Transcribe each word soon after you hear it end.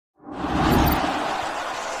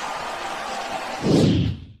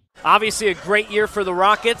Obviously a great year for the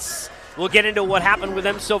Rockets. We'll get into what happened with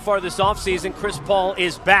them so far this offseason. Chris Paul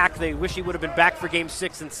is back. They wish he would have been back for Game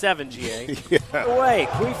 6 and 7, GA. Yeah. Away,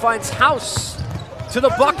 Kui finds House to the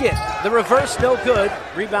bucket. The reverse, no good.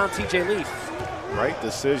 Rebound, TJ Leaf. Right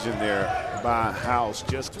decision there by House.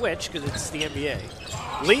 Just switch, because it's the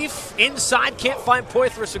NBA. Leaf inside, can't find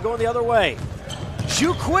Poitras, so going the other way.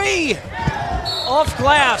 Kui off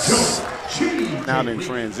glass. Out in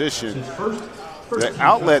transition. The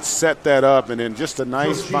outlet set that up, and then just a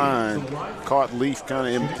nice find caught Leaf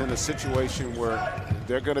kind of in a situation where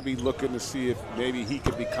they're going to be looking to see if maybe he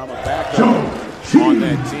could become a backup on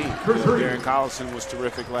that team. Darren Collison was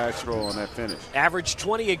terrific last roll on that finish. Averaged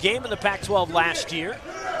 20 a game in the Pac-12 last year.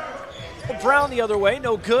 Brown the other way,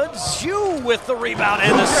 no good. Zhu with the rebound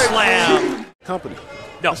and the slam. Company.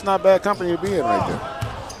 No. That's not bad company to be in right there.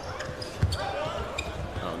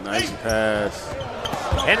 Oh, nice pass.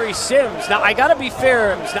 Henry Sims. Now, I got to be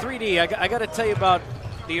fair. 3D, I got to tell you about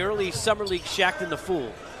the early Summer League Shaq and the Fool.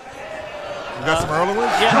 You got some early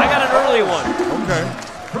ones? Yeah, I got an early one. Okay.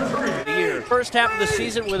 The year. First half of the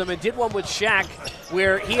season with him, and did one with Shaq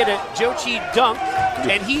where he had a Jochi dunk,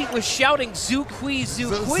 and he was shouting Zhu Kui,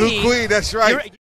 Zhu Kui. Zhu Kui, that's right.